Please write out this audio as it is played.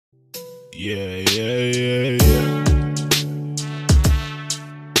Yeah.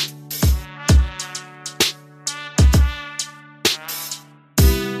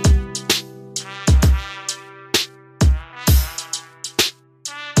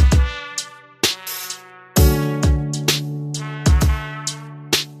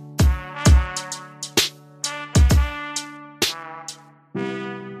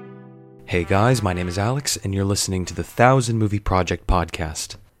 Hey guys, my name is Alex, and you're listening to the 1000 Movie Project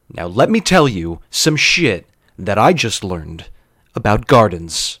podcast. Now let me tell you some shit that I just learned about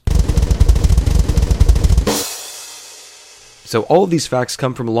gardens. So all of these facts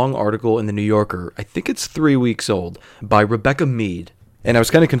come from a long article in The New Yorker, I think it's 3 weeks old, by Rebecca Mead. And I was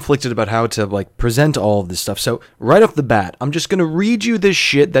kind of conflicted about how to present all of this stuff. So right off the bat, I'm just going to read you this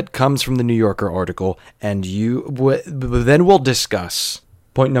shit that comes from the New Yorker article, and then we'll discuss.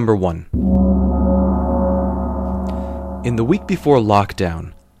 Point number 1. In the week before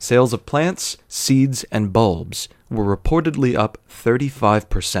lockdown, sales of plants, seeds, and bulbs were reportedly up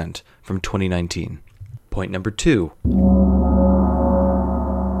 35% from 2019. Point number 2.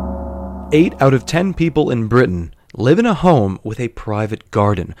 8 out of 10 people in Britain live in a home with a private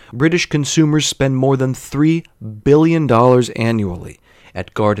garden. British consumers spend more than $3 billion annually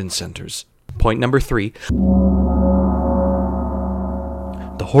at garden centers. Point number 3.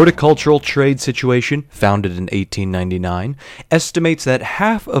 The Horticultural Trade Situation, founded in 1899, estimates that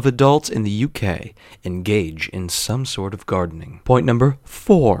half of adults in the UK engage in some sort of gardening. Point number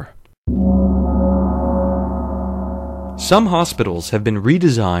 4. Some hospitals have been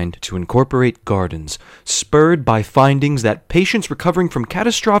redesigned to incorporate gardens, spurred by findings that patients recovering from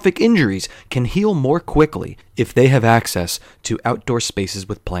catastrophic injuries can heal more quickly if they have access to outdoor spaces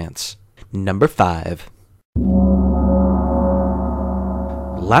with plants. Number 5.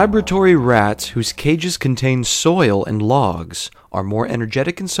 Laboratory rats whose cages contain soil and logs are more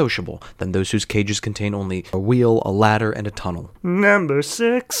energetic and sociable than those whose cages contain only a wheel, a ladder, and a tunnel. Number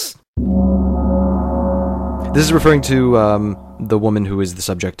 6. This is referring to the woman who is the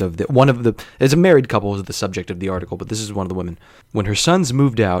subject of it's a married couple who's the subject of the article, but this is one of the women. When her sons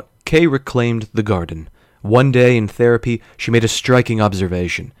moved out, Kay reclaimed the garden. One day in therapy, she made a striking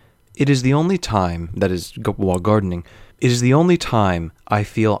observation. It is the only time, that is, while gardening, it is the only time I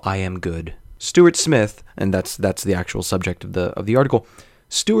feel I am good. Stuart Smith, and that's the actual subject of the article,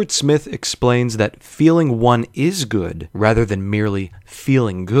 Stuart Smith explains that feeling one is good, rather than merely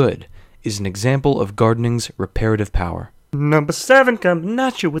feeling good, is an example of gardening's reparative power. Number 7 comes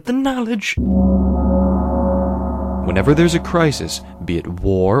at you with the knowledge. Whenever there's a crisis, be it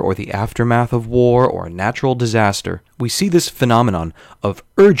war or the aftermath of war or a natural disaster, we see this phenomenon of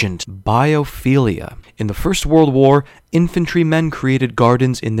urgent biophilia. In the First World War, infantrymen created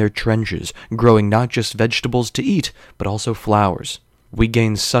gardens in their trenches, growing not just vegetables to eat, but also flowers. We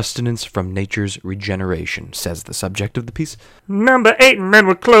gain sustenance from nature's regeneration, says the subject of the piece. Number 8, and then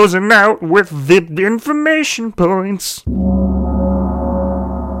we're closing out with the information points.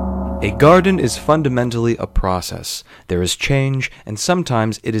 A garden is fundamentally a process. There is change, and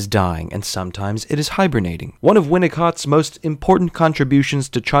sometimes it is dying, and sometimes it is hibernating. One of Winnicott's most important contributions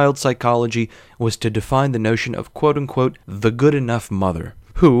to child psychology was to define the notion of quote-unquote the good enough mother,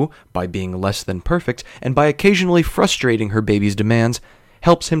 who, by being less than perfect, and by occasionally frustrating her baby's demands,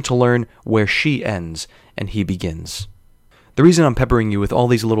 helps him to learn where she ends and he begins. The reason I'm peppering you with all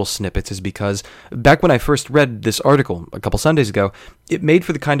these little snippets is because back when I first read this article a couple Sundays ago, it made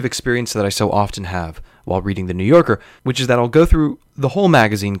for the kind of experience that I so often have while reading The New Yorker, which is that I'll go through the whole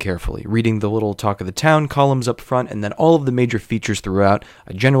magazine carefully, reading the little Talk of the Town columns up front and then all of the major features throughout.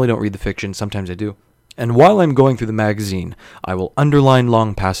 I generally don't read the fiction, sometimes I do. And while I'm going through the magazine, I will underline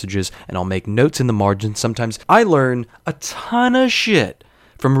long passages and I'll make notes in the margins. Sometimes I learn a ton of shit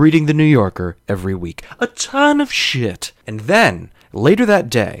from reading The New Yorker every week. A ton of shit. And then, later that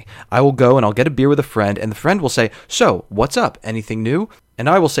day, I will go and I'll get a beer with a friend, and the friend will say, "So, what's up? Anything new?" And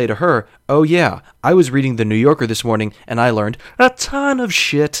I will say to her, "Oh yeah, I was reading The New Yorker this morning, and I learned a ton of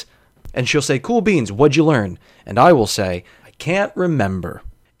shit." And she'll say, "Cool beans, what'd you learn?" And I will say, "I can't remember."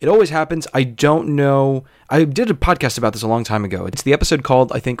 It always happens. I don't know. I did a podcast about this a long time ago. It's the episode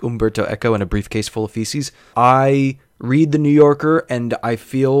called, I think, Umberto Eco and a Briefcase Full of Feces. I read The New Yorker, and I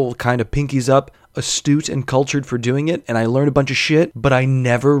feel kind of pinkies up, astute and cultured for doing it, and I learn a bunch of shit, but I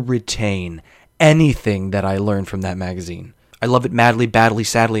never retain anything that I learned from that magazine. I love it madly, badly,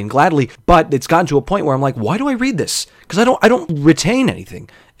 sadly, and gladly, but it's gotten to a point where I'm like, why do I read this? Because I don't retain anything.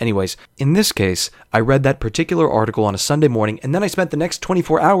 Anyways, in this case, I read that particular article on a Sunday morning, and then I spent the next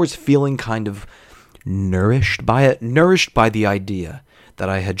 24 hours feeling kind of nourished by it, nourished by the idea that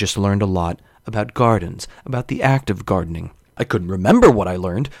I had just learned a lot about gardens, about the act of gardening. I couldn't remember what I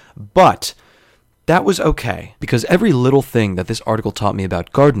learned, but that was okay, because every little thing that this article taught me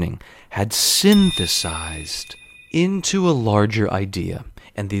about gardening had synthesized into a larger idea.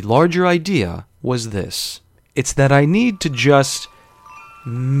 And the larger idea was this. It's that I need to just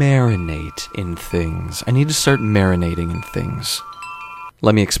marinate in things. I need to start marinating in things.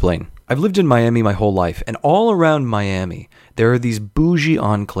 Let me explain. I've lived in Miami my whole life, and all around Miami, there are these bougie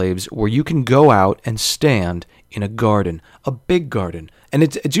enclaves where you can go out and stand in a garden, a big garden, and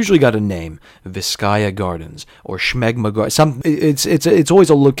it's usually got a name, Vizcaya Gardens or Schmegma Gardens. It's always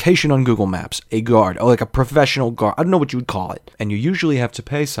a location on Google Maps, a garden, or like a professional garden. I don't know what you would call it. And you usually have to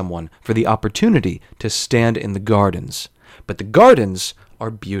pay someone for the opportunity to stand in the gardens. But the gardens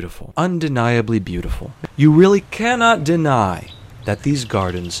are beautiful, undeniably beautiful. You really cannot deny that these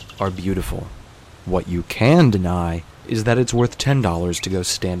gardens are beautiful. What you can deny is that it's worth $10 to go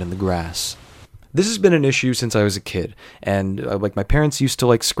stand in the grass. This has been an issue since I was a kid, and my parents used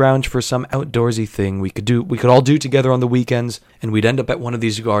to scrounge for some outdoorsy thing we could all do together on the weekends, and we'd end up at one of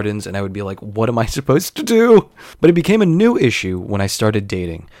these gardens, and I would be like, what am I supposed to do? But it became a new issue when I started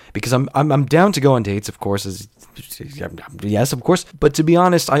dating, because I'm down to go on dates, of course, yes, of course, but to be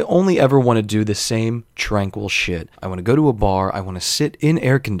honest, I only ever want to do the same tranquil shit. I want to go to a bar, I want to sit in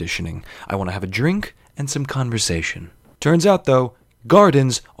air conditioning, I want to have a drink and some conversation. Turns out, though,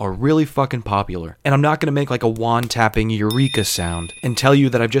 gardens are really fucking popular, and I'm not going to make a wand tapping eureka sound and tell you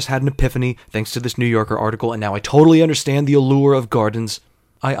that I've just had an epiphany thanks to this New Yorker article and now I totally understand the allure of gardens.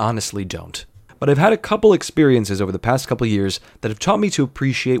 I honestly don't. But I've had a couple experiences over the past couple years that have taught me to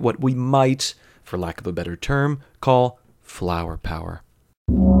appreciate what we might, for lack of a better term, call flower power.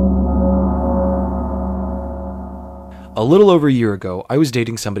 A little over a year ago, I was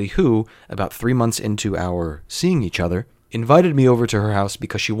dating somebody who, about 3 months into our seeing each other, invited me over to her house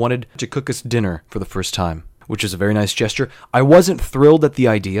because she wanted to cook us dinner for the first time, which is a very nice gesture. I wasn't thrilled at the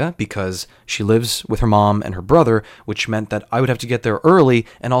idea because she lives with her mom and her brother, which meant that I would have to get there early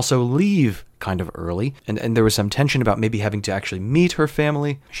and also leave kind of early, and there was some tension about maybe having to actually meet her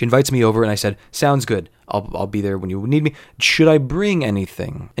family. She invites me over and I said, sounds good, I'll be there when you need me. Should I bring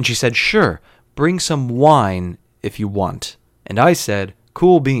anything? And she said, sure, bring some wine if you want. And I said,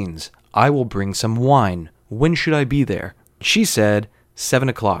 cool beans, I will bring some wine. When should I be there? She said 7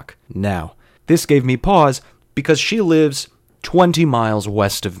 o'clock. Now, this gave me pause because she lives 20 miles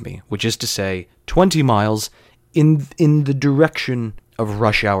west of me, which is to say 20 miles in the direction of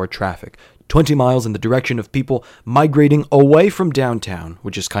rush hour traffic. 20 miles in the direction of people migrating away from downtown,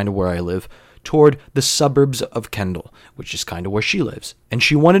 which is kind of where I live, toward the suburbs of Kendall, which is kind of where she lives. And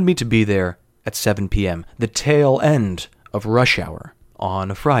she wanted me to be there at 7 p.m., the tail end of rush hour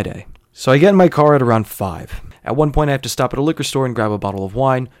on a Friday. So I get in my car at around 5. At one point, I have to stop at a liquor store and grab a bottle of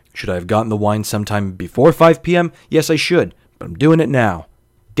wine. Should I have gotten the wine sometime before 5 p.m.? Yes, I should, but I'm doing it now.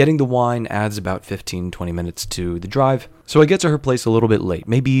 Getting the wine adds about 15-20 minutes to the drive, so I get to her place a little bit late,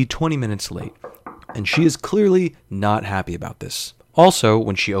 maybe 20 minutes late, and she is clearly not happy about this. Also,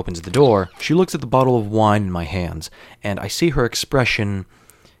 when she opens the door, she looks at the bottle of wine in my hands, and I see her expression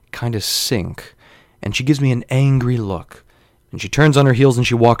kind of sink, and she gives me an angry look, and she turns on her heels and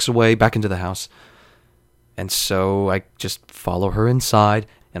she walks away back into the house. And so I just follow her inside,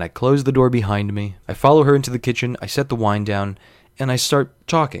 and I close the door behind me. I follow her into the kitchen, I set the wine down, and I start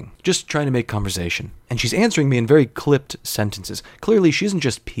talking, just trying to make conversation. And she's answering me in very clipped sentences. Clearly, she isn't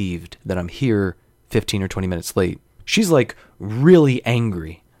just peeved that I'm here 15 or 20 minutes late. She's really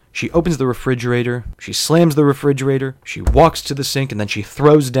angry. She opens the refrigerator, she slams the refrigerator, she walks to the sink, and then she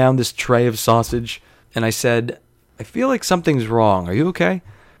throws down this tray of sausage. And I said, I feel like something's wrong. Are you okay?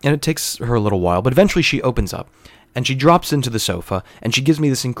 And it takes her a little while, but eventually she opens up, and she drops into the sofa, and she gives me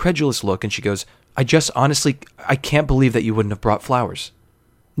this incredulous look, and she goes, I can't believe that you wouldn't have brought flowers.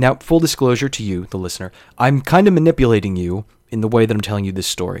 Now, full disclosure to you, the listener, I'm kind of manipulating you in the way that I'm telling you this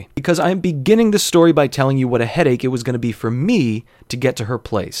story, because I'm beginning the story by telling you what a headache it was going to be for me to get to her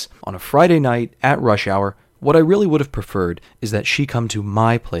place on a Friday night at rush hour. What I really would have preferred is that she come to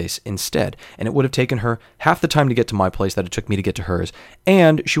my place instead, and it would have taken her half the time to get to my place that it took me to get to hers,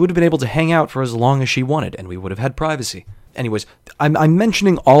 and she would have been able to hang out for as long as she wanted, and we would have had privacy. Anyways, I'm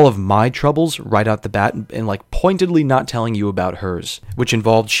mentioning all of my troubles right out the bat and pointedly not telling you about hers, which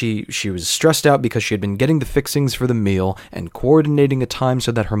involved she was stressed out because she had been getting the fixings for the meal and coordinating a time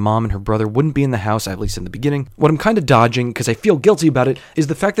so that her mom and her brother wouldn't be in the house, at least in the beginning. What I'm kind of dodging, because I feel guilty about it, is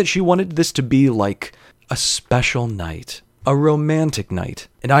the fact that she wanted this to be a special night, a romantic night,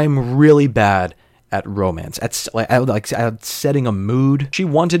 and I am really bad at romance, at setting a mood. She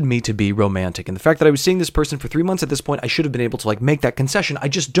wanted me to be romantic, and the fact that I was seeing this person for 3 months at this point, I should have been able to make that concession. I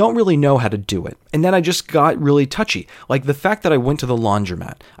just don't really know how to do it. And then I just got really touchy. Like the fact that I went to the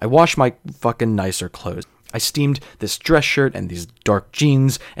laundromat, I washed my fucking nicer clothes. I steamed this dress shirt and these dark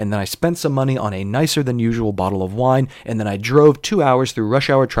jeans, and then I spent some money on a nicer than usual bottle of wine, and then I drove 2 hours through rush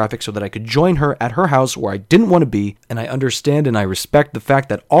hour traffic so that I could join her at her house where I didn't want to be, and I understand and I respect the fact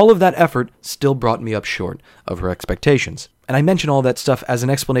that all of that effort still brought me up short of her expectations. And I mention all that stuff as an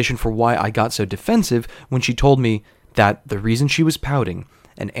explanation for why I got so defensive when she told me that the reason she was pouting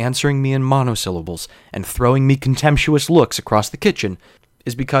and answering me in monosyllables and throwing me contemptuous looks across the kitchen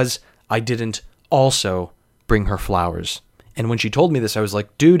is because I didn't also bring her flowers. And when she told me this, I was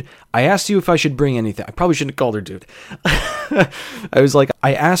like, dude, I asked you if I should bring anything. I probably shouldn't have called her dude. I was like,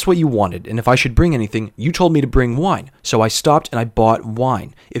 I asked what you wanted, and if I should bring anything, you told me to bring wine. So I stopped and I bought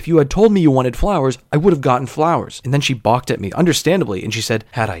wine. If you had told me you wanted flowers, I would have gotten flowers. And then she balked at me, understandably, and she said,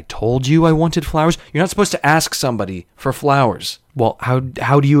 had I told you I wanted flowers? You're not supposed to ask somebody for flowers. Well,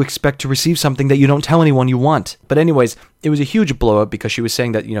 how do you expect to receive something that you don't tell anyone you want? But anyways, it was a huge blow up because she was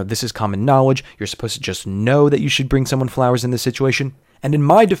saying that, this is common knowledge. You're supposed to just know that you should bring someone flowers in this situation. And in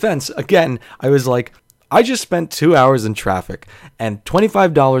my defense, again, I was like, I just spent 2 hours in traffic and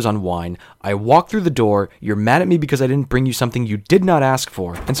 $25 on wine. I walk through the door. You're mad at me because I didn't bring you something you did not ask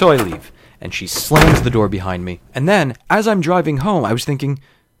for. And so I leave. And she slams the door behind me. And then, as I'm driving home, I was thinking,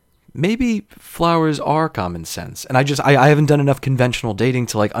 maybe flowers are common sense. And I haven't done enough conventional dating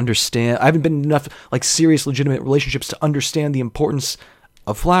to understand. I haven't been in enough serious, legitimate relationships to understand the importance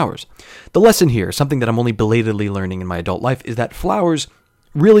of flowers. The lesson here, something that I'm only belatedly learning in my adult life, is that flowers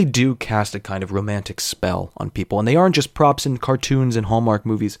really do cast a kind of romantic spell on people. And they aren't just props in cartoons and Hallmark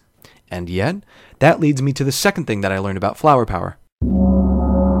movies. And yet, that leads me to the second thing that I learned about flower power.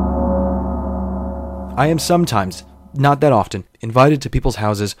 I am sometimes, not that often, invited to people's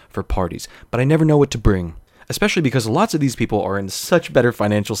houses for parties, but I never know what to bring. Especially because lots of these people are in such better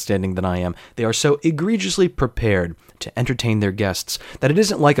financial standing than I am. They are so egregiously prepared to entertain their guests that it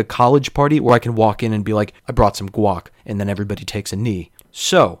isn't like a college party where I can walk in and be like, I brought some guac, and then everybody takes a knee.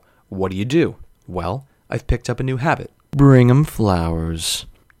 So, what do? Well, I've picked up a new habit. Bring 'em flowers.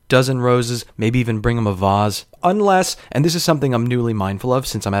 Dozen roses, maybe even bring them a vase. Unless, and this is something I'm newly mindful of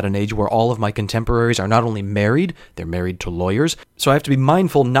since I'm at an age where all of my contemporaries are not only married, they're married to lawyers. So I have to be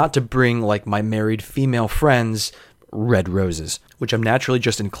mindful not to bring, my married female friends, red roses, which I'm naturally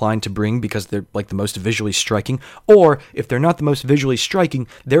just inclined to bring because they're the most visually striking. Or if they're not the most visually striking,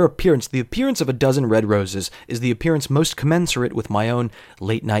 their appearance, the appearance of a dozen red roses, is the appearance most commensurate with my own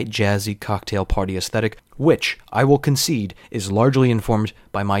late night jazzy cocktail party aesthetic, which I will concede is largely informed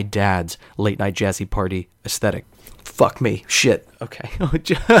by my dad's late night jazzy party aesthetic. Fuck me. Shit. Okay.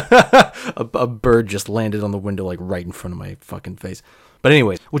 a bird just landed on the window right in front of my fucking face. But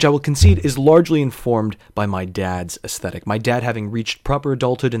anyways, which I will concede is largely informed by my dad's aesthetic. My dad having reached proper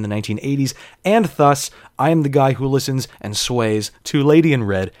adulthood in the 1980s, and thus, I am the guy who listens and sways to Lady in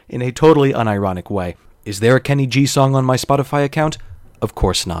Red in a totally unironic way. Is there a Kenny G song on my Spotify account? Of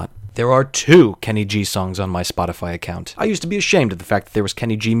course not. There are 2 Kenny G songs on my Spotify account. I used to be ashamed of the fact that there was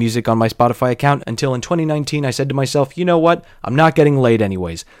Kenny G music on my Spotify account until in 2019 I said to myself, you know what? I'm not getting laid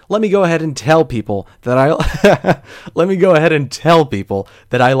anyways. Let me go ahead and tell people that I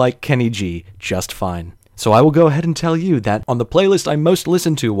like Kenny G just fine. So I will go ahead and tell you that on the playlist I most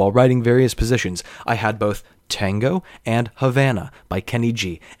listened to while writing various positions, I had both Tango and Havana by Kenny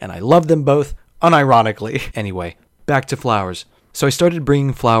G, and I love them both unironically. Anyway, back to flowers. So I started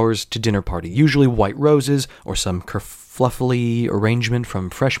bringing flowers to dinner party, usually white roses or some kerfluffly arrangement from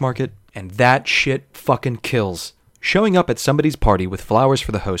Fresh Market, and that shit fucking kills. Showing up at somebody's party with flowers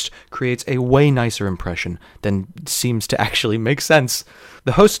for the host creates a way nicer impression than seems to actually make sense.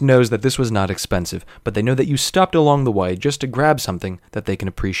 The host knows that this was not expensive, but they know that you stopped along the way just to grab something that they can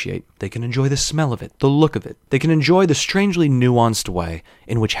appreciate. They can enjoy the smell of it, the look of it. They can enjoy the strangely nuanced way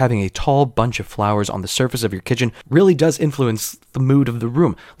in which having a tall bunch of flowers on the surface of your kitchen really does influence the mood of the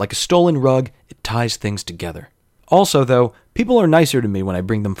room. Like a stolen rug, it ties things together. Also, though, people are nicer to me when I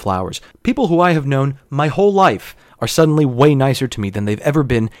bring them flowers. People who I have known my whole life are suddenly way nicer to me than they've ever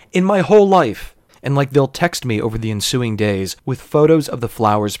been in my whole life. And they'll text me over the ensuing days with photos of the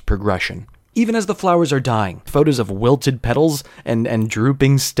flowers' progression. Even as the flowers are dying, photos of wilted petals and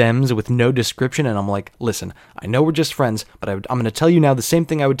drooping stems with no description, and I'm like, listen, I know we're just friends, but I'm going to tell you now the same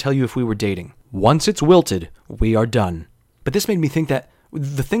thing I would tell you if we were dating. Once it's wilted, we are done. But this made me think that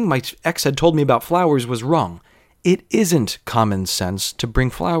the thing my ex had told me about flowers was wrong. it isn't common sense to bring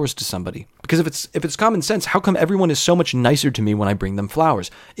flowers to somebody. Because if it's common sense, how come everyone is so much nicer to me when I bring them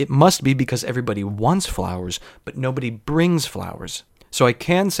flowers? It must be because everybody wants flowers, but nobody brings flowers. So I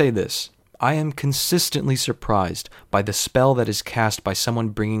can say this. I am consistently surprised by the spell that is cast by someone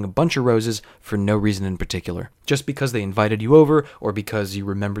bringing a bunch of roses for no reason in particular. Just because they invited you over, or because you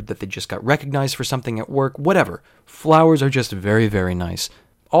remembered that they just got recognized for something at work, whatever. Flowers are just very, very nice.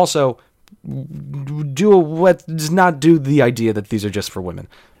 Also, does not do the idea that these are just for women.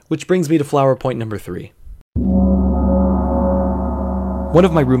 Which brings me to flower point number 3. One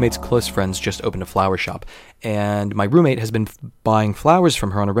of my roommate's close friends just opened a flower shop, and my roommate has been buying flowers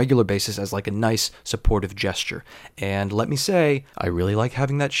from her on a regular basis as like a nice, supportive gesture. And let me say, I really like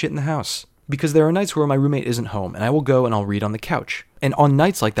having that shit in the house. Because there are nights where my roommate isn't home, and I will go and I'll read on the couch. And on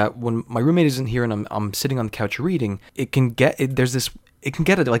nights like that, when my roommate isn't here and I'm sitting on the couch reading, it can get a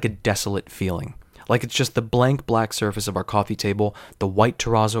desolate feeling. Like it's just the blank black surface of our coffee table, the white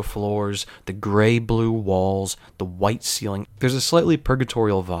terrazzo floors, the gray-blue walls, the white ceiling. There's a slightly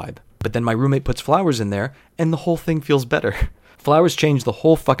purgatorial vibe. But then my roommate puts flowers in there, and the whole thing feels better. Flowers change the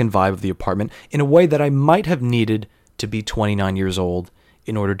whole fucking vibe of the apartment in a way that I might have needed to be 29 years old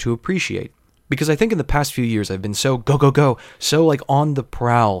in order to appreciate. Because I think in the past few years I've been so go, so like on the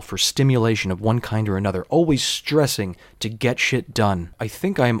prowl for stimulation of one kind or another, always stressing to get shit done. I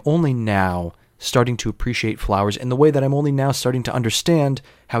think I am only now starting to appreciate flowers in the way that I'm only now starting to understand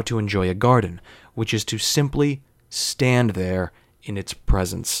how to enjoy a garden, which is to simply stand there in its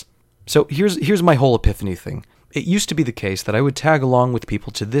presence. So here's my whole epiphany thing. It used to be the case that I would tag along with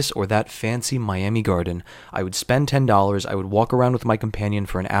people to this or that fancy Miami garden. I would spend $10, I would walk around with my companion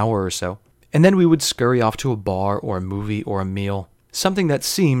for an hour or so, and then we would scurry off to a bar or a movie or a meal, something that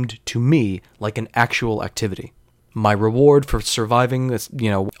seemed to me like an actual activity. My reward for surviving this,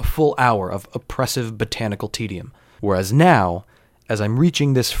 a full hour of oppressive botanical tedium. Whereas now, as I'm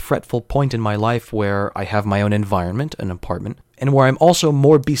reaching this fretful point in my life where I have my own environment, an apartment, and where I'm also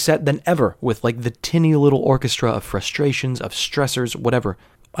more beset than ever with like the tinny little orchestra of frustrations, of stressors, whatever,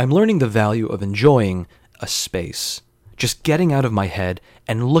 I'm learning the value of enjoying a space. Just getting out of my head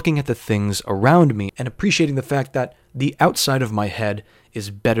and looking at the things around me and appreciating the fact that the outside of my head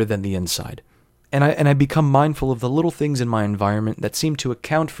is better than the inside. And I become mindful of the little things in my environment that seem to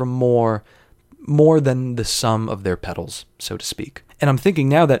account for more than the sum of their petals, so to speak. And I'm thinking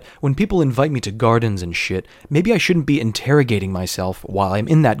now that when people invite me to gardens and shit, maybe I shouldn't be interrogating myself while I'm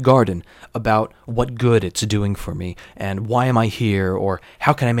in that garden about what good it's doing for me, and why am I here, or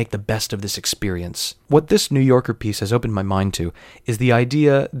how can I make the best of this experience. What this New Yorker piece has opened my mind to is the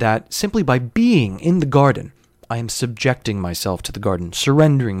idea that simply by being in the garden, I am subjecting myself to the garden,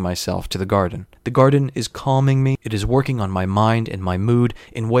 surrendering myself to the garden. The garden is calming me. It is working on my mind and my mood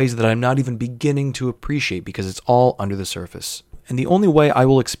in ways that I'm not even beginning to appreciate because it's all under the surface. And the only way I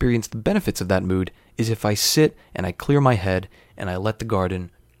will experience the benefits of that mood is if I sit and I clear my head and I let the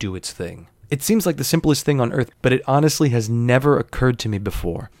garden do its thing. It seems like the simplest thing on earth, but it honestly has never occurred to me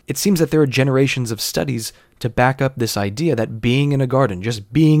before. It seems that there are generations of studies to back up this idea that being in a garden,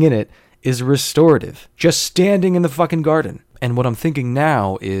 just being in it, is restorative. Just standing in the fucking garden. And what I'm thinking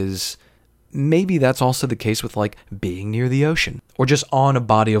now is maybe that's also the case with like being near the ocean or just on a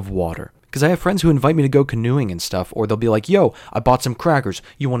body of water. Because I have friends who invite me to go canoeing and stuff, or they'll be like, yo, I bought some crackers.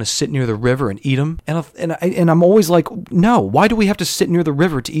 You want to sit near the river and eat them? And I'm always like, no, why do we have to sit near the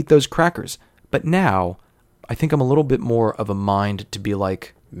river to eat those crackers? But now I think I'm a little bit more of a mind to be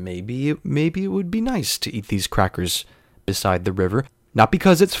like, maybe it would be nice to eat these crackers beside the river. Not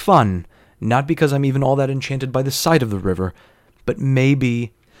because it's fun, not because I'm even all that enchanted by the sight of the river, but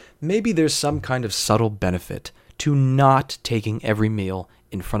maybe there's some kind of subtle benefit to not taking every meal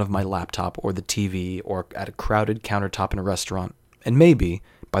in front of my laptop or the TV or at a crowded countertop in a restaurant. And maybe,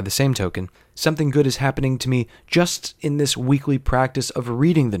 by the same token, something good is happening to me just in this weekly practice of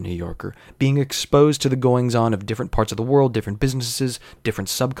reading The New Yorker, being exposed to the goings-on of different parts of the world, different businesses, different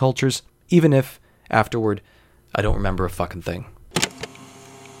subcultures, even if, afterward, I don't remember a fucking thing.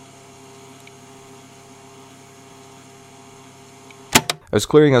 I was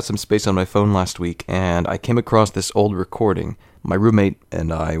clearing out some space on my phone last week, and I came across this old recording. My roommate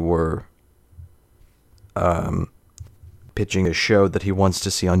and I were pitching a show that he wants to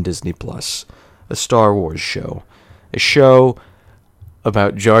see on Disney+, a Star Wars show. A show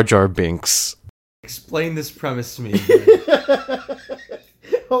about Jar Jar Binks. Explain this premise to me again.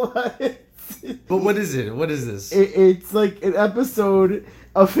 Hold on. But what is it? What is this? It's like an episode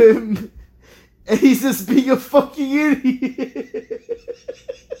of him, and he's just being a fucking idiot.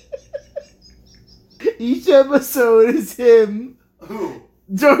 Each episode is him. Who?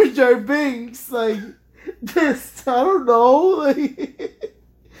 Jar Jar Binks, like Just, I don't know. Like,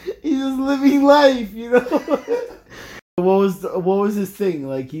 he's just living life, you know. What was his thing?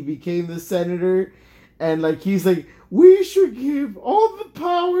 Like, he became the senator, and like he's like, we should give all the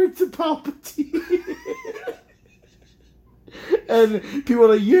power to Palpatine. And people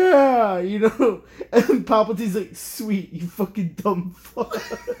are like, yeah, you know. And Palpatine's like, sweet, you fucking dumb fuck.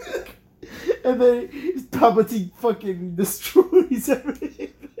 And then Palpatine fucking destroys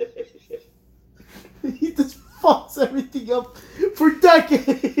everything. He just fucks everything up for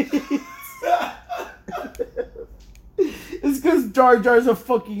decades. It's because Jar Jar's a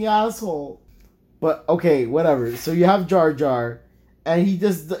fucking asshole. But okay, whatever. So you have Jar Jar, and he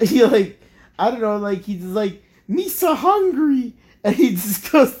like, I don't know, like he's like, me so hungry, and he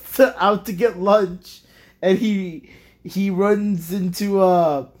just goes out to get lunch, and he runs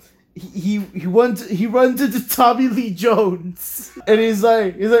into he runs into Tommy Lee Jones, and he's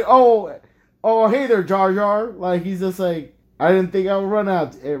like oh hey there, Jar Jar. Like, he's just like, I didn't think I would run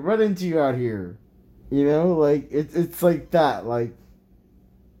into you out here, you know. Like, it's like that. Like,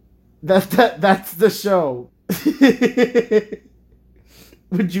 that's the show.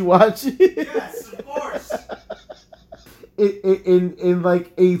 Would you watch it? Yes, of course. In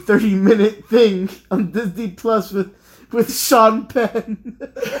like a 30-minute thing on Disney Plus with Sean Penn.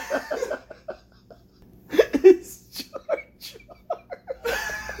 It's Jar Jar.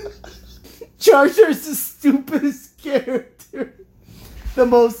 Jar Jar's the stupidest character. The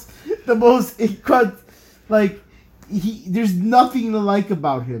most like, there's nothing to like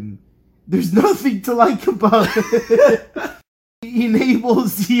about him. There's nothing to like about it. He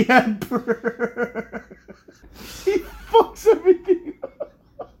enables the Emperor. He fucks everything up.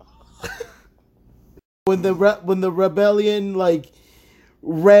 When the rebellion like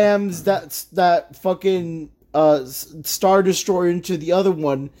rams that fucking Star Destroyer into the other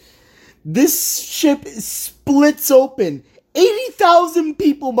one, this ship splits open. 80,000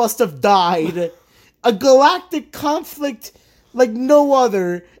 people must have died. A galactic conflict like no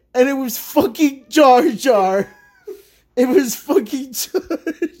other, and it was fucking Jar Jar. It was fucking Jar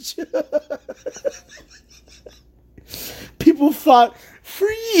Jar. People fought for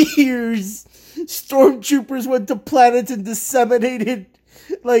years. Stormtroopers went to planets and disseminated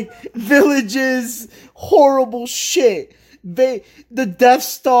like villages. Horrible shit. The Death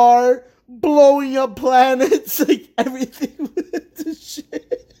Star blowing up planets, like everything went to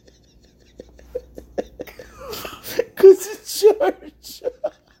shit. Cause it's Jar Jar.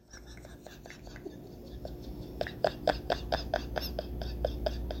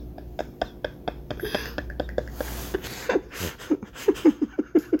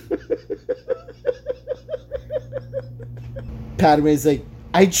 Padme's like,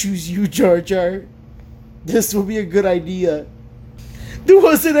 I choose you, Jar Jar. This will be a good idea. There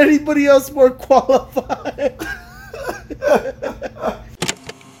wasn't anybody else more qualified.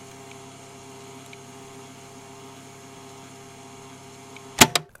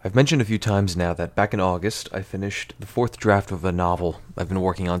 I've mentioned a few times now that back in August, I finished the 4th draft of a novel I've been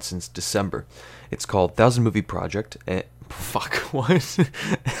working on since December. It's called 1,000 Movie Project. Fuck, what?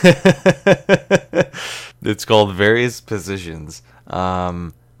 It's called Various Positions.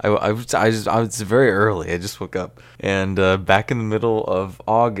 I was very early. I just woke up. And back in the middle of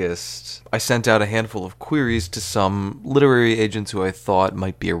August, I sent out a handful of queries to some literary agents who I thought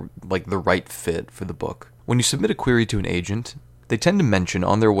might be the right fit for the book. When you submit a query to an agent, they tend to mention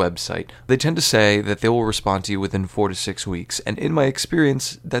on their website, they tend to say that they will respond to you within 4 to 6 weeks. And in my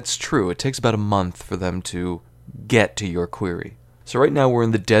experience, that's true. It takes about a month for them to get to your query. So right now we're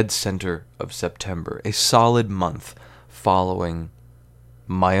in the dead center of September, a solid month following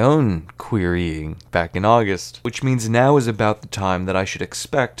my own querying back in August, which means now is about the time that I should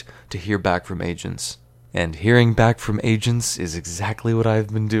expect to hear back from agents. And hearing back from agents is exactly what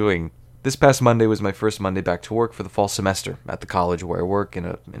I've been doing. This past Monday was my first Monday back to work for the fall semester at the college where I work in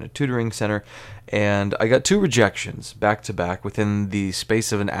a tutoring center, and I got 2 rejections back to back within the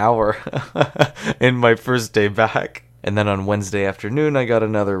space of an hour in my first day back. And then on Wednesday afternoon, I got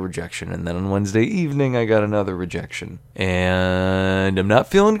another rejection. And then on Wednesday evening, I got another rejection. And I'm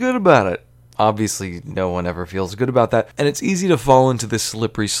not feeling good about it. Obviously, no one ever feels good about that. And it's easy to fall into this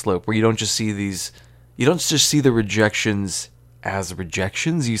slippery slope where you don't just see the rejections as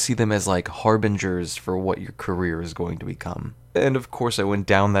rejections. You see them as like harbingers for what your career is going to become. And of course, I went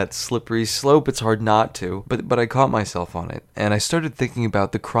down that slippery slope. It's hard not to. But I caught myself on it. And I started thinking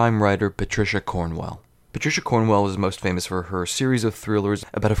about the crime writer Patricia Cornwell. Patricia Cornwell is most famous for her series of thrillers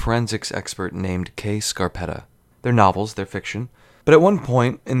about a forensics expert named Kay Scarpetta. They're novels, they're fiction, But at one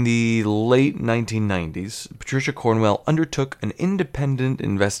point in the late 1990s, Patricia Cornwell undertook an independent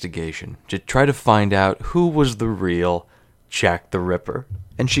investigation to try to find out who was the real Jack the Ripper.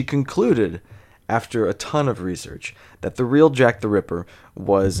 And she concluded, after a ton of research, that the real Jack the Ripper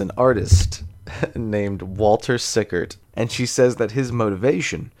was an artist named Walter Sickert. And she says that his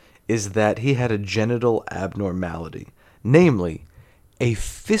motivation is that he had a genital abnormality, namely a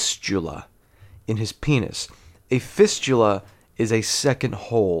fistula in his penis. A fistula is a second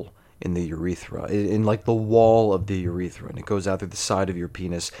hole in the urethra, in like the wall of the urethra, and it goes out through the side of your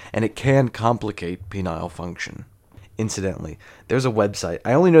penis, and it can complicate penile function. Incidentally, there's a website.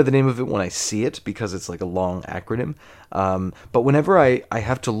 I only know the name of it when I see it because it's like a long acronym. But whenever I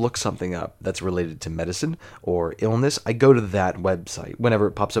have to look something up that's related to medicine or illness, I go to that website whenever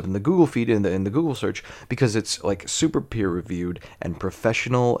it pops up in the Google feed, in the Google search, because it's like super peer reviewed and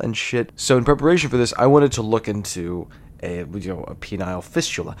professional and shit. So in preparation for this, I wanted to look into a penile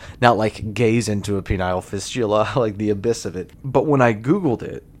fistula. Not like gaze into a penile fistula, like the abyss of it. But when I Googled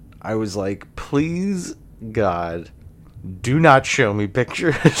it, I was like, please, God, do not show me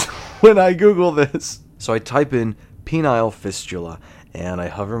pictures when I Google this. So I type in penile fistula, and I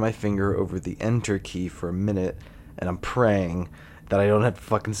hover my finger over the enter key for a minute, and I'm praying that I don't have to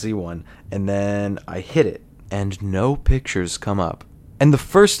fucking see one. And then I hit it, and no pictures come up. And the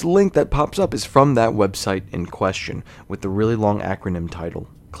first link that pops up is from that website in question, with the really long acronym title.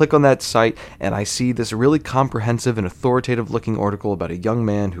 Click on that site, and I see this really comprehensive and authoritative-looking article about a young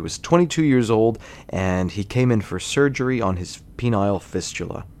man who was 22 years old, and he came in for surgery on his penile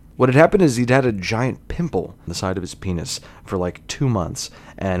fistula. What had happened is he'd had a giant pimple on the side of his penis for like 2 months,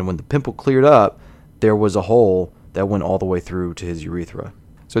 and when the pimple cleared up, there was a hole that went all the way through to his urethra.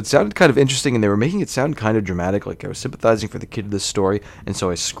 So it sounded kind of interesting, and they were making it sound kind of dramatic, like I was sympathizing for the kid of this story, and so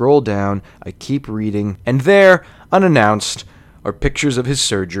I scroll down, I keep reading, and there, unannounced, are pictures of his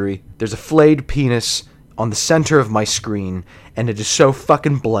surgery. There's a flayed penis on the center of my screen, and it is so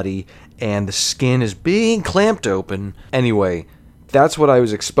fucking bloody, and the skin is being clamped open. Anyway, that's what I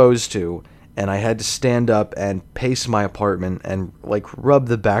was exposed to, and I had to stand up and pace my apartment and, like, rub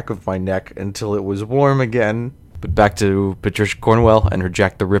the back of my neck until it was warm again. But back to Patricia Cornwell and her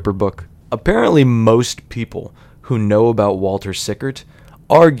Jack the Ripper book. Apparently most people who know about Walter Sickert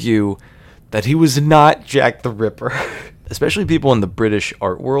argue that he was not Jack the Ripper. Especially people in the British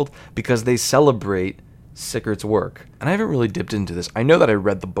art world, because they celebrate Sickert's work. And I haven't really dipped into this. I know that I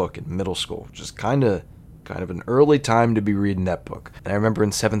read the book in middle school, which is kind of an early time to be reading that book. And I remember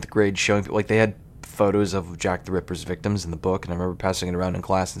in 7th grade showing, like, they had photos of Jack the Ripper's victims in the book, and I remember passing it around in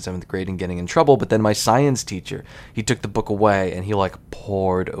class in 7th grade and getting in trouble. But then my science teacher, he took the book away, and he, like,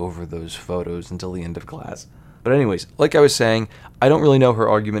 poured over those photos until the end of class. But anyways, like I was saying, I don't really know her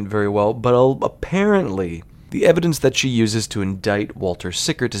argument very well, but apparently the evidence that she uses to indict Walter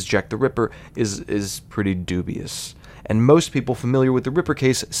Sickert as Jack the Ripper is pretty dubious. And most people familiar with the Ripper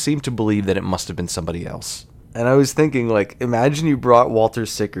case seem to believe that it must have been somebody else. And I was thinking, like, imagine you brought Walter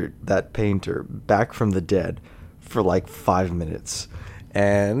Sickert, that painter, back from the dead for like 5 minutes.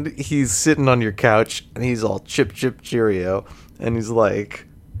 And he's sitting on your couch, and he's all chip cheerio. And he's like,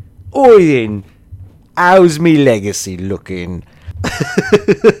 "Oi, how's me legacy looking?"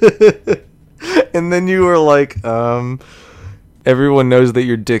 And then you were like, everyone knows that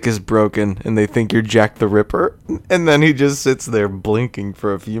your dick is broken, and they think you're Jack the Ripper. And then he just sits there blinking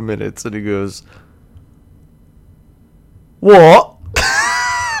for a few minutes, and he goes, "What?"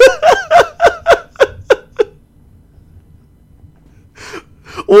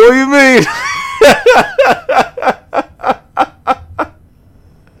 What do you mean?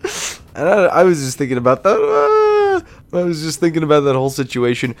 And I was just thinking about that. I was just thinking about that whole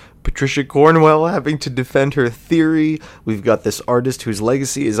situation. Patricia Cornwell having to defend her theory. We've got this artist whose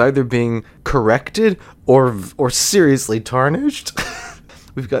legacy is either being corrected or seriously tarnished.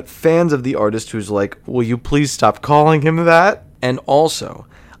 We've got fans of the artist who's like, "Will you please stop calling him that?" And also,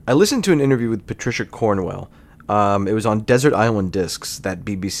 I listened to an interview with Patricia Cornwell. It was on Desert Island Discs, that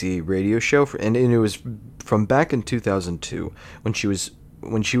BBC radio show, and it was from back in 2002 when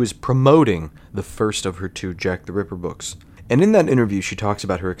she was promoting the first of her 2 Jack the Ripper books. And in that interview, she talks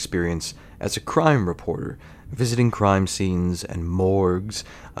about her experience as a crime reporter, visiting crime scenes and morgues,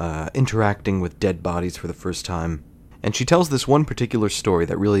 interacting with dead bodies for the first time. And she tells this one particular story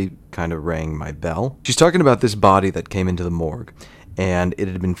that really kind of rang my bell. She's talking about this body that came into the morgue, and it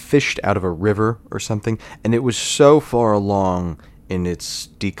had been fished out of a river or something, and it was so far along in its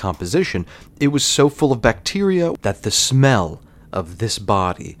decomposition, it was so full of bacteria that the smell of this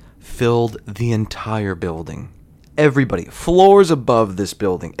body filled the entire building. Everybody, floors above this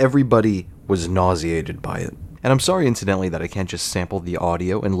building, everybody was nauseated by it. And I'm sorry, incidentally, that I can't just sample the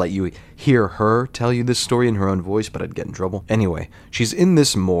audio and let you hear her tell you this story in her own voice, but I'd get in trouble. Anyway, she's in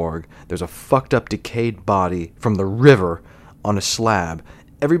this morgue. There's a fucked up, decayed body from the river on a slab.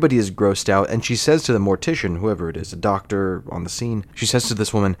 Everybody is grossed out, and she says to the mortician, whoever it is, a doctor on the scene, she says to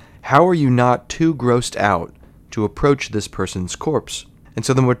this woman, "How are you not too grossed out to approach this person's corpse?" And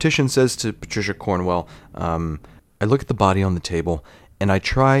so the mortician says to Patricia Cornwell, I look at the body on the table, and I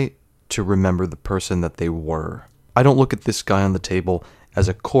try to remember the person that they were. I don't look at this guy on the table as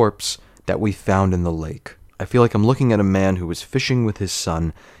a corpse that we found in the lake. I feel like I'm looking at a man who was fishing with his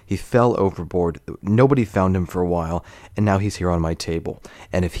son. He fell overboard. Nobody found him for a while, and now he's here on my table.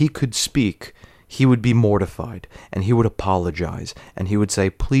 And if he could speak, he would be mortified, and he would apologize, and he would say,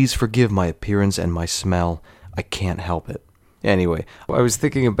 "Please forgive my appearance and my smell. I can't help it." Anyway, I was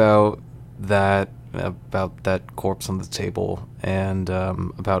thinking about that corpse on the table, and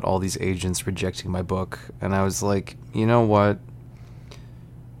about all these agents rejecting my book, and I was like, you know what?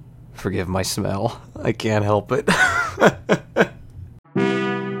 Forgive my smell. I can't help it.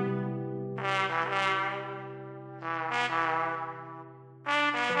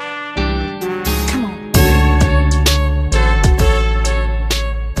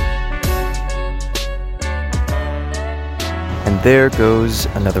 And there goes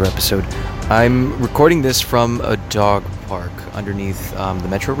another episode. I'm recording this from a dog park underneath the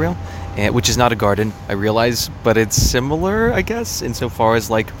Metro Rail, which is not a garden, I realize, but it's similar, I guess, insofar as,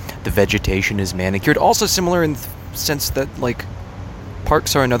 like, the vegetation is manicured. Also similar in the sense that, like,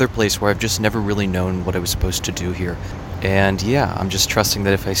 parks are another place where I've just never really known what I was supposed to do here. And yeah, I'm just trusting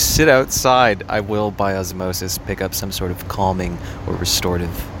that if I sit outside, I will, by osmosis, pick up some sort of calming or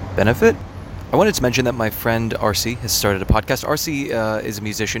restorative benefit. I wanted to mention that my friend RC has started a podcast. RC is a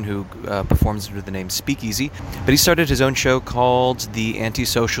musician who performs under the name Speakeasy, but he started his own show called the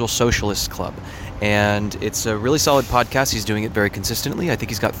Antisocial Socialist Club, and it's a really solid podcast. He's doing it very consistently. I think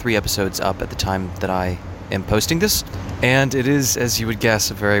he's got 3 episodes up at the time that I am posting this, and it is, as you would guess,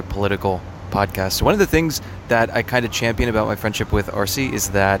 a very political podcast. So one of the things that I kind of champion about my friendship with RC is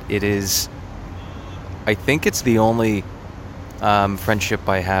that it is, I think it's the only friendship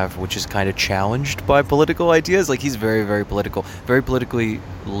I have which is kind of challenged by political ideas. Like, he's very, very political, very politically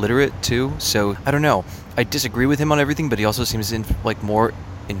literate too, so I don't know, I disagree with him on everything, but he also seems more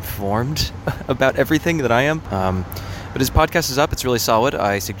informed about everything than I am. But his podcast is up. It's really solid.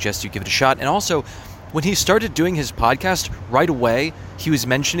 I suggest you give it a shot. And also, when he started doing his podcast, right away he was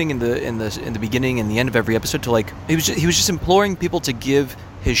mentioning in the beginning and the end of every episode to, like, he was just imploring people to give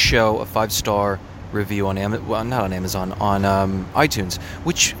his show a 5-star review on Amazon, on iTunes,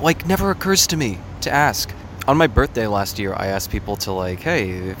 which, like, never occurs to me to ask. On my birthday last year, I asked people to, like, hey,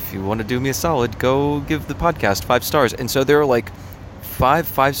 if you want to do me a solid, go give the podcast 5 stars. And so there are, like,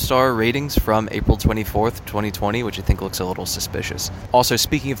 5-star ratings from April 24th, 2020, which I think looks a little suspicious. Also,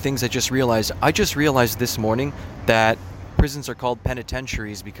 speaking of things I just realized this morning that prisons are called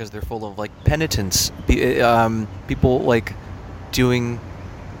penitentiaries because they're full of, like, penitents. People, like, doing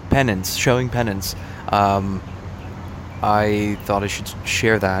penance, showing penance. I thought I should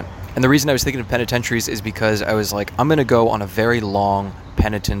share that. And the reason I was thinking of penitentiaries is because I was like, I'm going to go on a very long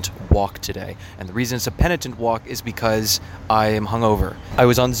penitent walk today. And the reason it's a penitent walk is because I am hungover. I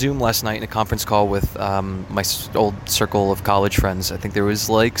was on Zoom last night in a conference call with my old circle of college friends. I think there was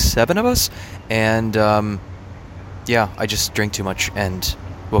like 7 of us. And yeah, I just drank too much and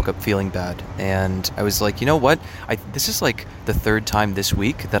woke up feeling bad, and I was like, you know what, this is like the 3rd time this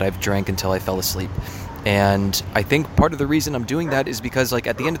week that I've drank until I fell asleep, and I think part of the reason I'm doing that is because, like,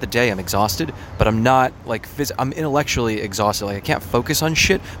 at the end of the day I'm exhausted, but I'm not, like, I'm intellectually exhausted. Like, I can't focus on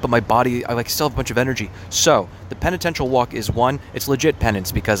shit, but my body, I, like, still have a bunch of energy. So the penitential walk is 1, it's legit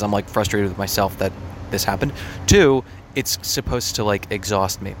penance because I'm, like, frustrated with myself that this happened. 2, it's supposed to, like,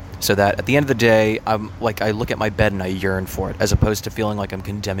 exhaust me, so that at the end of the day, I'm like, I look at my bed and I yearn for it, as opposed to feeling like I'm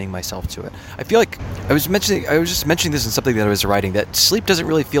condemning myself to it. I feel like I was just mentioning this in something that I was writing, that sleep doesn't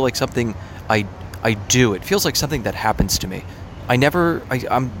really feel like something I do. It feels like something that happens to me.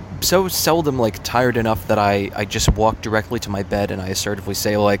 I'm so seldom, like, tired enough that I just walk directly to my bed and I assertively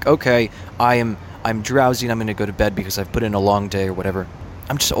say, like, okay, I'm drowsy and I'm going to go to bed because I've put in a long day or whatever.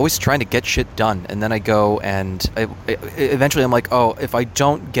 I'm just always trying to get shit done, and then I go and eventually I'm like, oh, if I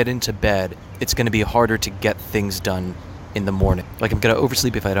don't get into bed, it's going to be harder to get things done in the morning. Like, I'm going to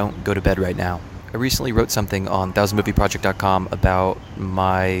oversleep if I don't go to bed right now. I recently wrote something on thousandmovieproject.com about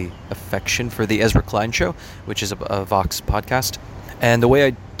my affection for the Ezra Klein Show, which is a Vox podcast. And the way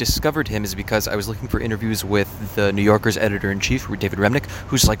I discovered him is because I was looking for interviews with the New Yorker's editor-in-chief, David Remnick,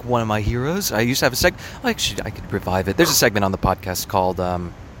 who's, like, one of my heroes. I used to have a I could revive it. There's a segment on the podcast called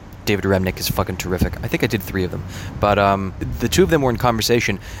David Remnick is fucking terrific. I think I did 3 of them. But the 2 of them were in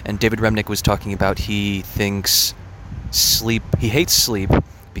conversation, and David Remnick was talking about he hates sleep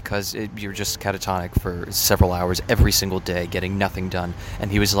because you're just catatonic for several hours every single day, getting nothing done.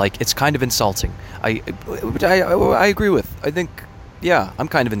 And he was like, it's kind of insulting. I agree with. I think, yeah, I'm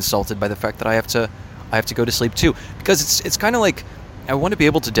kind of insulted by the fact that I have to go to sleep too, because it's kind of like I want to be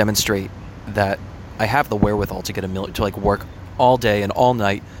able to demonstrate that I have the wherewithal to get to like work all day and all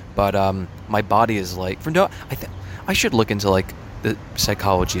night, but my body is like I should look into like the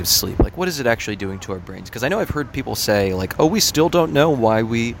psychology of sleep. Like, what is it actually doing to our brains? Because I know I've heard people say, like, oh, we still don't know why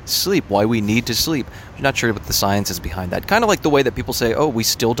we sleep, why we need to sleep. I'm not sure what the science is behind that. Kind of like the way that people say, oh, we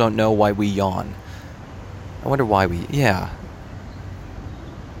still don't know why we yawn. I wonder why yeah.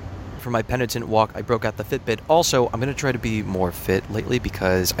 For my penitent walk, I broke out the Fitbit. Also, I'm going to try to be more fit lately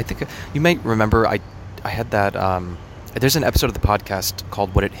because I think you might remember I had that... there's an episode of the podcast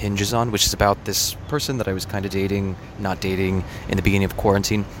called What It Hinges On, which is about this person that I was kind of not dating in the beginning of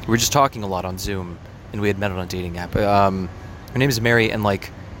quarantine. We were just talking a lot on Zoom, and we had met on a dating app. Her name is Mary, and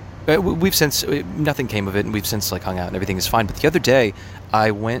like we've since nothing came of it, and we've since like hung out, and everything is fine. But the other day,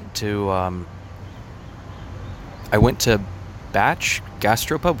 I went to Batch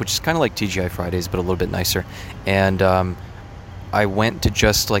Gastropub, which is kind of like TGI Fridays, but a little bit nicer, and I went to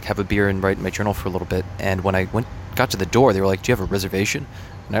just like have a beer and write in my journal for a little bit. And when I got to the door, they were like, do you have a reservation?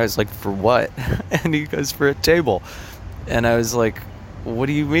 And I was like, for what? And he goes, for a table. And I was like, what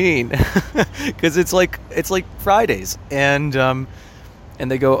do you mean? Because it's like Fridays, and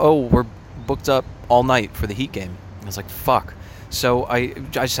they go, oh, we're booked up all night for the Heat game. I was like, fuck. So I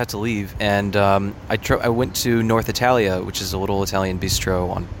just had to leave, and I went to North Italia, which is a little Italian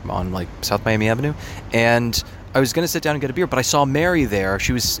bistro on like South Miami Avenue, and I was gonna sit down and get a beer, but I saw Mary there.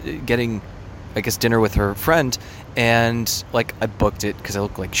 She was getting, I guess, dinner with her friend, and like I booked it because I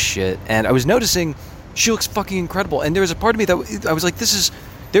look like shit, and I was noticing she looks fucking incredible, and there was a part of me that I was like,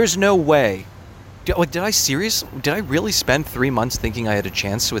 there's no way. Did I really spend 3 months thinking I had a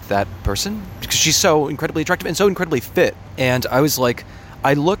chance with that person? Because she's so incredibly attractive and so incredibly fit. And I was like,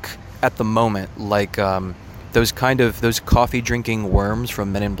 I look at the moment like those coffee drinking worms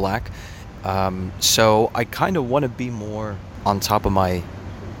from Men in Black. So I kind of want to be more on top of my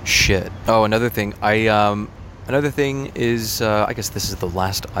shit. Oh, another thing is, I guess this is the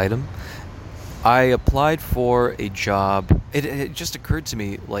last item. I applied for a job. It just occurred to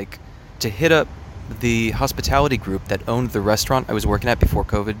me, like, to hit up the hospitality group that owned the restaurant I was working at before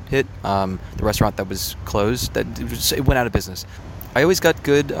COVID hit. The restaurant that was closed, it went out of business. I always got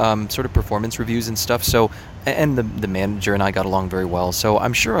good sort of performance reviews and stuff. So, and the manager and I got along very well. So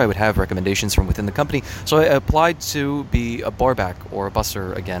I'm sure I would have recommendations from within the company. So I applied to be a barback or a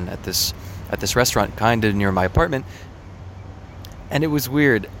busser again at this restaurant, kind of near my apartment. And it was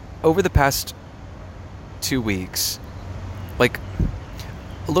weird. Over the past 2 weeks, like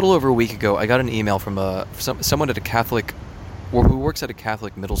a little over a week ago, I got an email from someone at a Catholic, or who works at a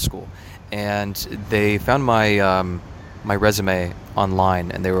Catholic middle school, and they found my my resume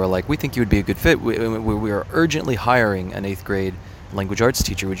online, and they were like, "We think you would be a good fit. We are urgently hiring an 8th grade language arts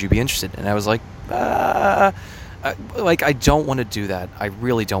teacher. Would you be interested?" And I was like, I don't want to do that. I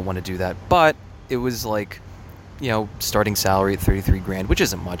really don't want to do that. But it was like, starting salary at $33,000, which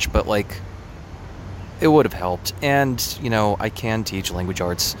isn't much, but like, it would have helped. And, I can teach language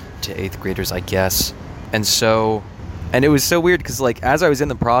arts to 8th graders, I guess. And it was so weird because, like, as I was in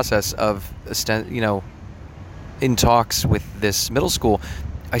the process of, in talks with this middle school,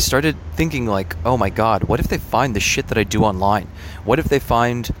 I started thinking, like, oh my God, what if they find the shit that I do online? What if they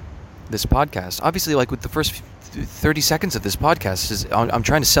find this podcast? Obviously, like, with the first 30 seconds of this podcast, I'm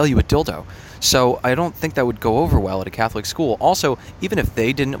trying to sell you a dildo. So I don't think that would go over well at a Catholic school. Also, even if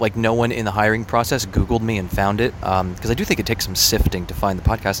they didn't, like, no one in the hiring process Googled me and found it, because I do think it takes some sifting to find the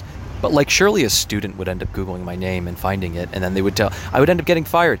podcast. But, like, surely a student would end up Googling my name and finding it, and then they would I would end up getting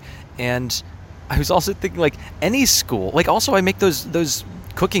fired. And I was also thinking, like, any school, like, also I make those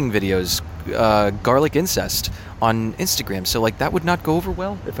cooking videos, garlic incest, on Instagram, so like that would not go over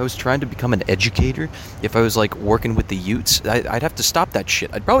well if I was trying to become an educator. If I was like working with the youths, I'd have to stop that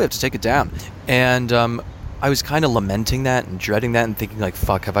shit. I'd probably have to take it down. And I was kind of lamenting that and dreading that and thinking, like,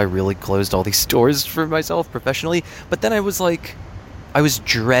 fuck, have I really closed all these doors for myself professionally? But then I was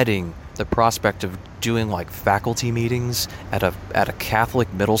dreading the prospect of doing like faculty meetings at a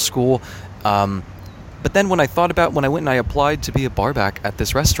Catholic middle school. But then when I went and I applied to be a barback at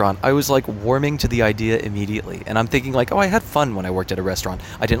this restaurant, I was like warming to the idea immediately. And I'm thinking like, oh, I had fun when I worked at a restaurant.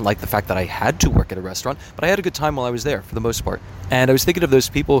 I didn't like the fact that I had to work at a restaurant, but I had a good time while I was there for the most part. And I was thinking of those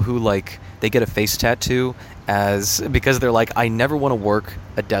people who like, they get a face tattoo because they're like, I never want to work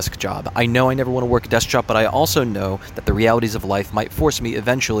a desk job. I know I never want to work a desk job, but I also know that the realities of life might force me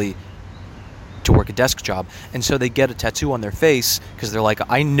eventually to work a desk job, and so they get a tattoo on their face because they're like,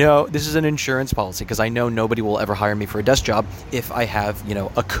 I know this is an insurance policy because I know nobody will ever hire me for a desk job if I have,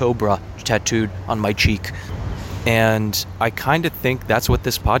 a cobra tattooed on my cheek. And I kind of think that's what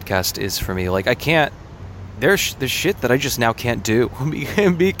this podcast is for me. Like, I can't, there's shit that I just now can't do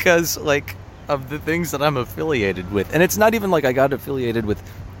because like of the things that I'm affiliated with. And it's not even like I got affiliated with,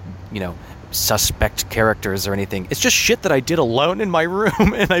 suspect characters or anything. It's just shit that I did alone in my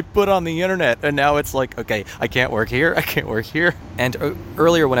room and I put on the internet, and now it's like, okay, I can't work here. And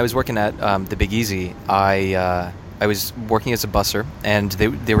earlier when I was working at the Big Easy, I was working as a busser, and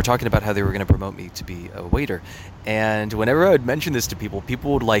they were talking about how they were going to promote me to be a waiter. And whenever I would mention this to people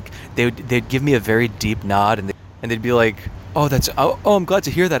would like, they'd give me a very deep nod, and they'd be like, oh, I'm glad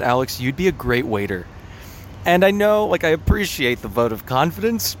to hear that, Alex. You'd be a great waiter. And I know, like, I appreciate the vote of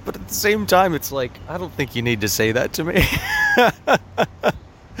confidence, but at the same time, it's like, I don't think you need to say that to me.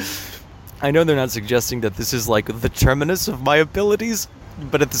 I know they're not suggesting that this is, like, the terminus of my abilities,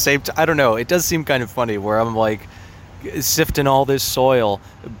 but at the same time, I don't know, it does seem kind of funny where I'm, like, sifting all this soil,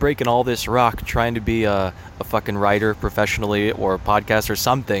 breaking all this rock, trying to be a fucking writer professionally or a podcast or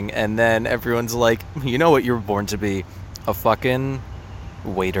something, and then everyone's like, you know what you're born to be, a fucking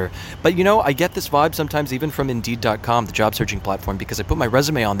waiter. But I get this vibe sometimes even from Indeed.com, the job searching platform, because I put my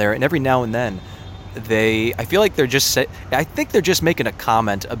resume on there, and every now and then I feel like they're just making a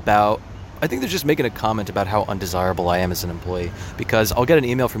comment about how undesirable I am as an employee, because I'll get an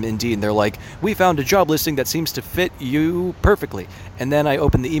email from Indeed and they're like, we found a job listing that seems to fit you perfectly, and then I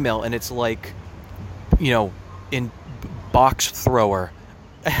open the email and it's like, in box thrower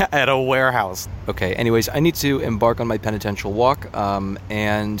at a warehouse. Okay, anyways, I need to embark on my penitential walk,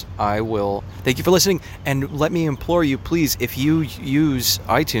 and I will thank you for listening, and let me implore you, please, if you use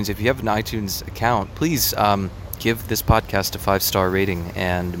iTunes, if you have an iTunes account, please give this podcast a 5-star rating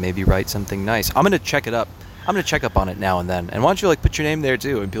and maybe write something nice. I'm going to check it up. I'm going to check up on it now and then, and why don't you put your name there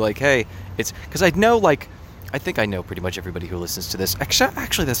too and be like, hey, it's because I think I know pretty much everybody who listens to this.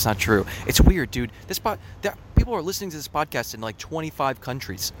 Actually, that's not true. It's weird, dude. People are listening to this podcast in 25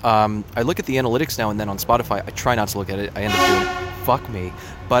 countries. I look at the analytics now and then on Spotify. I try not to look at it. I end up doing fuck me.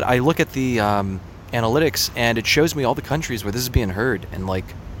 But I look at the analytics, and it shows me all the countries where this is being heard. And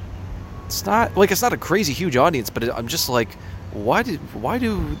it's not a crazy huge audience, but I'm just like, why do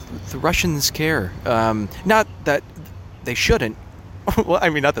the Russians care? Not that they shouldn't. Well, I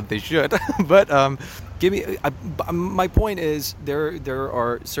mean, not that they should, but my point is there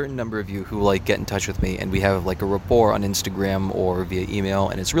are a certain number of you who get in touch with me, and we have a rapport on Instagram or via email,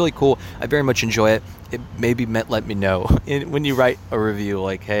 and it's really cool. I very much enjoy it. It maybe let me know when you write a review,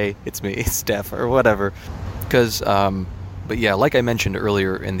 hey, it's me, it's Steph, or whatever. Because but yeah, like I mentioned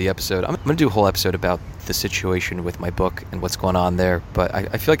earlier in the episode, I'm gonna do a whole episode about the situation with my book and what's going on there. But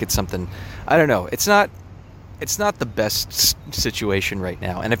I feel like it's something, I don't know, it's not the best situation right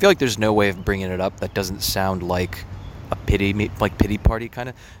now, and I feel like there's no way of bringing it up that doesn't sound like a pity party kind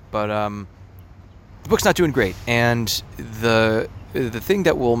of. But the book's not doing great, and the thing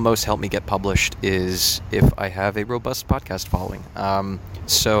that will most help me get published is if I have a robust podcast following.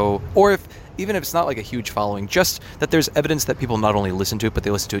 Or even if it's not a huge following, just that there's evidence that people not only listen to it, but they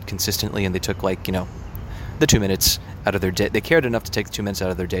listen to it consistently, and they took the 2 minutes out of their day. They cared enough to take the 2 minutes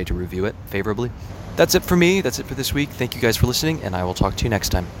out of their day to review it favorably. That's it for me. That's it for this week. Thank you guys for listening, and I will talk to you next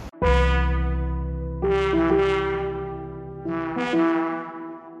time.